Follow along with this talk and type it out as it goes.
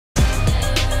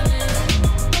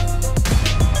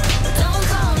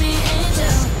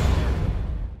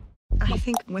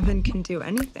think women can do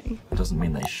anything. It doesn't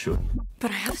mean they should.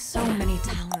 But I have so many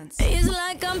talents. It's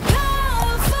like I'm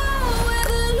powerful with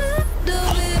a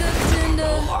little bit of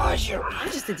tender.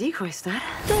 I'm just a decoy stud.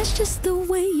 That's just the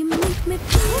way you make me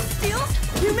feel. Feels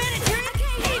humanitarian.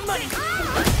 Hey, money.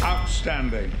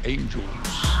 Outstanding angels.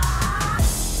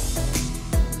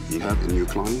 You have a new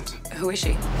client? Who is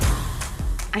she?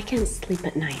 I can't sleep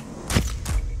at night.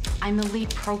 I'm the lead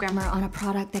programmer on a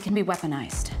product that can be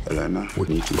weaponized. Elena, we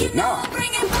need to leave now.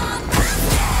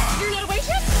 You're not a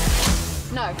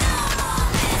waitress? No.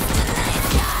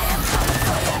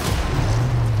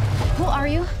 Who are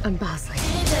you? I'm Bosley.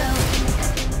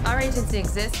 Our agency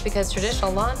exists because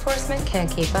traditional law enforcement can't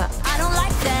keep up. I don't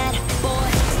like that,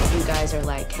 boy. You guys are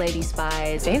like lady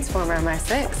spies. Jane's former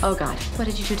MI6. Oh, God. What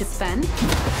did you do to Ben?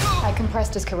 I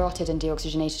compressed his carotid and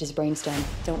deoxygenated his brainstem.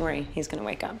 Don't worry, he's gonna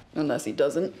wake up. Unless he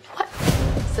doesn't. What?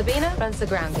 Sabina runs the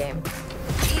ground game.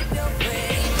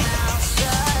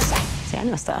 See, I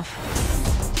know stuff.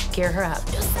 Gear her up.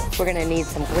 We're gonna need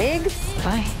some wigs,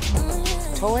 Bye.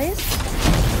 toys,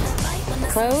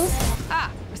 clothes.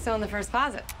 Ah, we're still in the first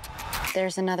closet.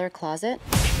 There's another closet.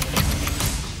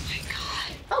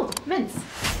 Oh, mints.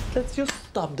 Let's just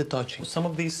stop the touching. Some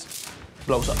of these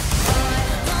blows up.